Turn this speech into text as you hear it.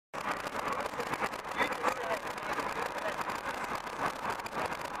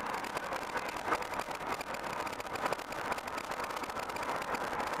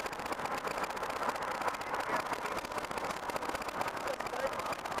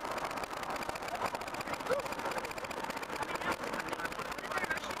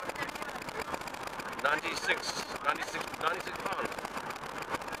96 pounds.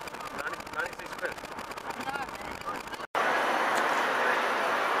 96 quid.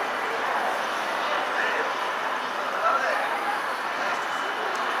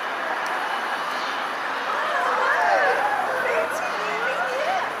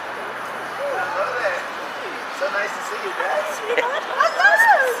 So nice to see you guys.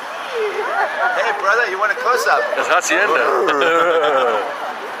 Hey brother, you want a close-up? Das Hacienda.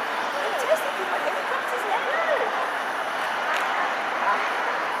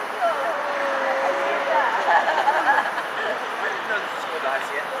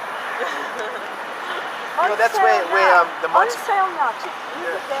 You know, that's where the monster.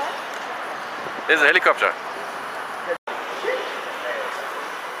 There's a helicopter.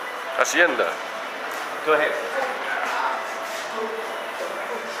 Hacienda. Go ahead.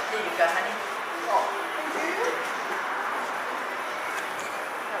 There you go, honey.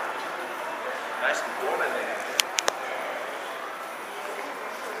 Nice and warm in there.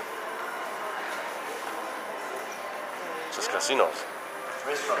 Just casinos.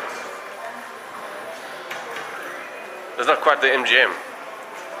 Restaurants. It's not quite the MGM.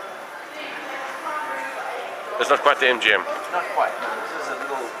 It's not quite the MGM. Not quite. No. This is a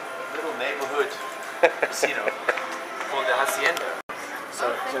little neighborhood casino called the Hacienda.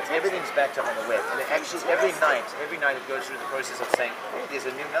 So everything's backed up on the web, and it actually every night it goes through the process of saying, "Hey, there's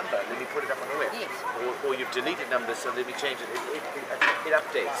a new number. Let me put it up on the web." Yes. Or you've deleted numbers, so let me change it. It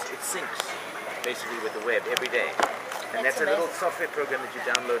updates. It syncs basically with the web every day. And that's a little software program that you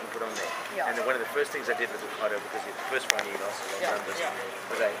download and put on there. Yeah. And then one of the first things I did with Ricardo, because the first one he lost a long time, was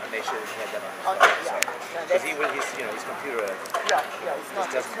I made sure that he had that on his phone. Because his computer, it's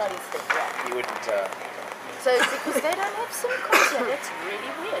not his thing, he wouldn't. So because they don't have SIM cards here, that's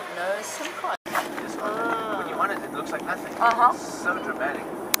really weird. No SIM card. When you want it, it looks like nothing. It's so dramatic.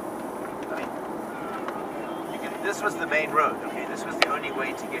 I mean, this was the main road, okay? This was the only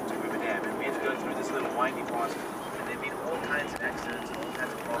way to get to Hoover Dam, and we had to go through this little windy path. All kinds of accidents, all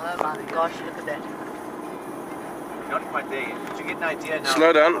kinds of problems. Oh my gosh, look at that. Not quite there yet. Did you get an idea now?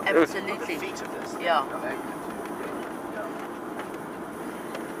 Slow down. Absolutely. Of the feet of this. Yeah.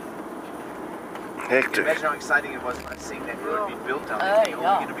 Hectic. Imagine how exciting it was seeing that road being built down there. You're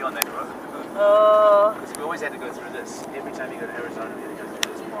going to be on that road. Because we always had to go through this. Every time you go to Arizona, we had to go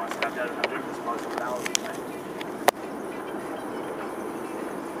through this pass. I've driven this pass for thousands of times.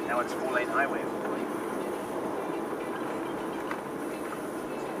 Now it's 4-lane highway.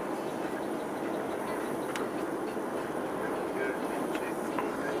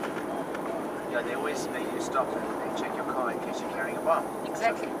 Yeah, they always make you stop and check your car in case you're carrying a bomb.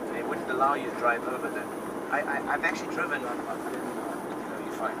 Exactly. So they wouldn't allow you to drive over them. I've actually driven. No,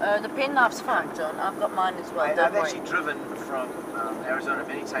 you're fine. The penknife's fine, John. I've got mine as well. I've actually driven from Arizona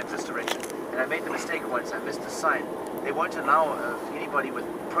many times this direction, and I made the mistake once. I missed a sign. They won't allow anybody with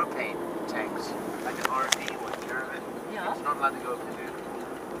propane tanks, like an RV or a caravan. Yeah. It's not allowed to go over there.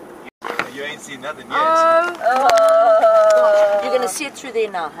 You ain't seen nothing yet. You're going to see it through there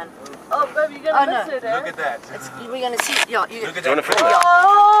now, hon. Oh, baby, you're going to miss it, eh? Look at that. We're going to see it. Yeah, Look at Do you want that. to film it?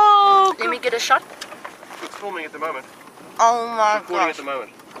 Oh! Let me get a shot. It's filming at the moment. Oh my Recording at gosh. the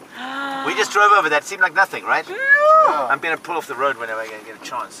moment. We just drove over that. Seemed like nothing, right? Yeah. I'm going to pull off the road whenever I get a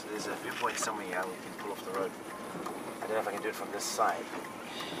chance. There's a viewpoint somewhere here we can pull off the road. I don't know if I can do it from this side.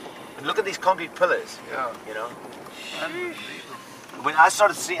 But look at these concrete pillars. Yeah. You know? When I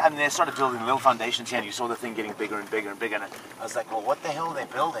started seeing, they started building little foundations here, and you saw the thing getting bigger and bigger and bigger, and I was like, well, what the hell are they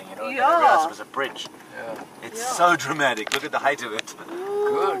building? You know, and then I realized it was a bridge. Yeah. It's so dramatic. Look at the height of it.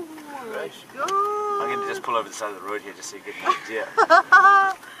 Good. I'm going to just pull over the side of the road here just so you get an idea.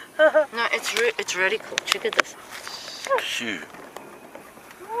 No, it's really cool. Check at this. Shoo.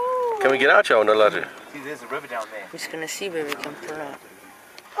 Can we get out here or not allowed to? See, there's a river down there. We're just going to see where we can pull out.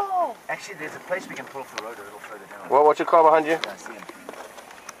 Oh. Actually, there's a place we can pull off the road a little further down. Well, what's your car behind you? I see him.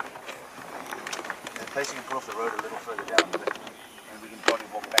 There's a place you can pull off the road a little further down, and we can probably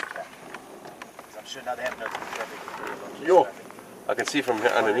walk back there. Because I'm sure now they have no traffic. Yo. I can see from here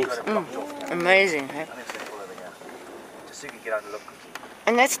underneath. Amazing, hey? I'm just going to pull over here. Just so you can get out and look.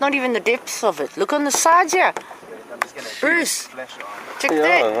 And that's not even the depths of it. Look on the sides here. I'm just going to Bruce. flash it on. Check Yeah,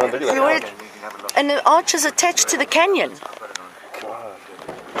 that. look at that. See where it- And you can have a look. and the arch is attached to the canyon. I've got it on.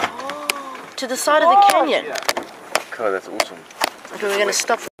 To the side of the canyon. God, that's awesome. Okay, we're going to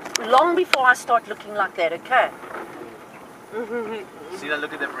stop. Long before I start looking like that, okay? See, now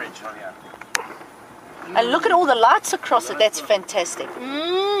look at the bridge on here. And look at all the lights across it. That's fantastic.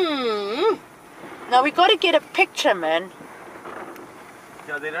 Now we got to get a picture, man.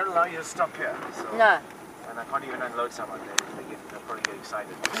 Yeah, they don't allow you to stop here. So No. and I can't even unload someone. They'll probably get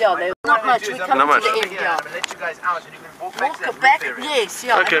excited. Yeah, there's not much. We come to much. the end. Here, Yeah. I'm going to let you guys out and you can walk back to Walk that back. roof area. Yes,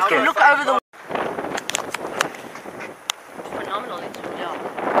 yeah. Okay, and cool. look over the. Phenomenal. Yeah.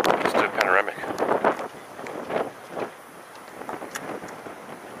 Let's do a panoramic.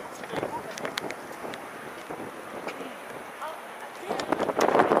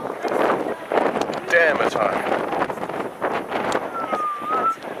 Damn, it's high.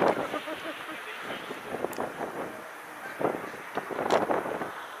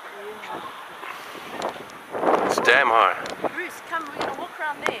 It's damn high. Bruce, come. We're gonna walk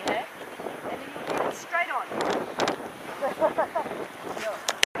around there, hey? And then you'll get it straight on.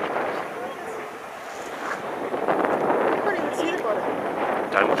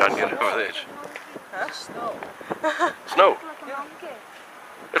 Don't get over the edge. Huh? Snow. Snow.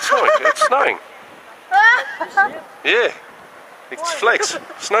 It's snowing. It's snowing. Yeah. It's flakes.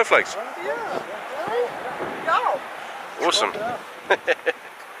 Snowflakes. Awesome.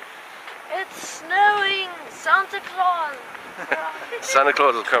 It's snowing. Santa Claus. Santa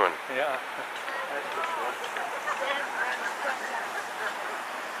Claus is coming. Yeah.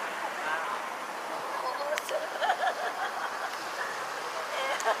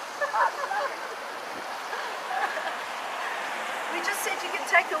 We just said you could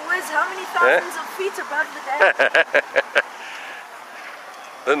take a whiz how many thousands of feet above the dam?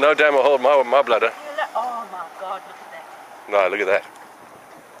 There's no dam will hold my bladder. Oh my God, look at that. No, look at that.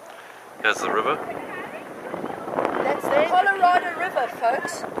 There's the river. That's the Colorado River,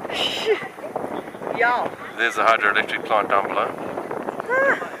 folks. Yeah. There's the hydroelectric plant down below.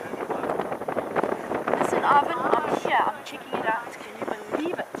 Listen, Ivan, I'm here. I'm checking it out. Can you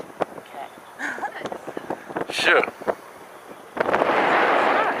believe it? Okay. Sure.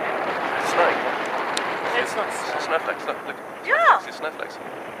 It's snowing. It's not snow. Snowflakes. Look. Yeah. It's snowflakes.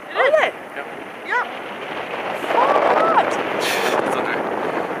 Are they? Yep. Yeah. What?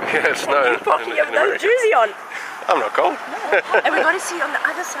 Yeah, it's snowing. You have no jersey on. I'm not cold. And we've got to see on the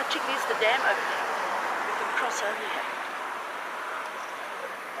other side, check, there's the dam over there. We can cross over here.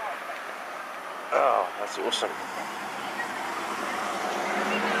 Oh, that's awesome.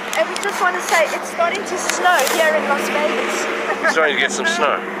 And we just want to say it's starting to snow here in Las Vegas. We're starting to get some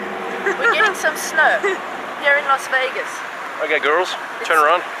snow. We're getting some snow here in Las Vegas. Okay, girls, turn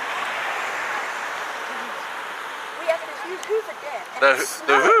around. We have to use Hoover Dam. And The it's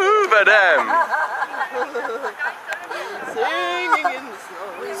snowing. Hoover Dam. Singing in the snow.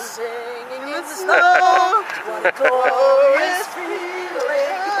 We're singing in the snow. What a glorious feeling.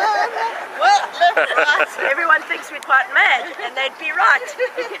 Everyone thinks we're quite mad, and they'd be right.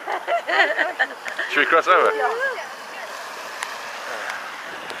 Should we cross over?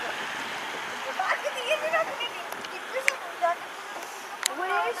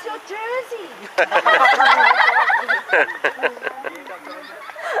 Where's your jersey?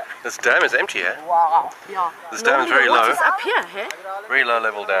 This dam is empty, eh? Wow. Yeah. This dam is very low. Water's up here, hey? Very low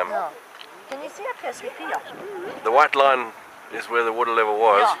level dam. Yeah. Can you see up here, sweet pea? The white line is where the water level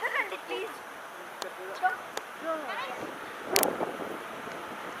was. Yeah.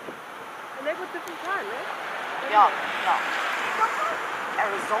 And they got different time, right? Yeah.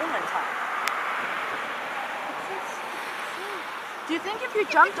 Arizona time. Do you think if you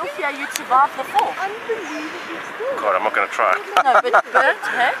jumped off here, you'd survive the fall? Unbelievably still. God, I'm not going to try. No, but burnt,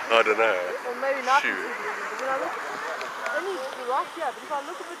 hey? I don't know. Or maybe not. Shoot. When I look, only right here, but if I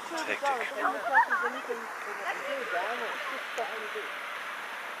look a bit further down, it doesn't look like there's anything go down or it's just stuff in the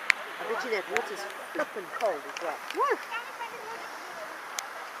I bet you that water's flipping cold as well. What?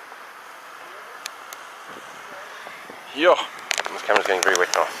 Yo, this camera's getting very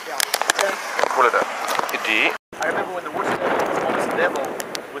wet now. Pull it up. D. I remember when the water was almost level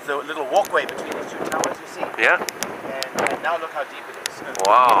with the little walkway between the two towers, you see? Yeah? And now look how deep it is.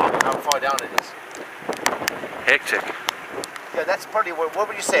 Wow. How far down it is. Hectic. Yeah, that's probably, what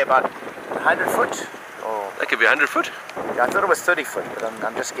would you say, about 100 foot? Oh, That could be 100 foot. yeah, I thought it was 30 foot, but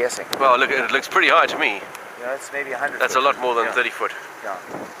I'm just guessing. Well, look, it looks pretty high to me. Yeah, it's maybe 100 That's foot. a lot more than Yeah. 30 foot. Yeah,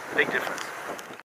 big difference.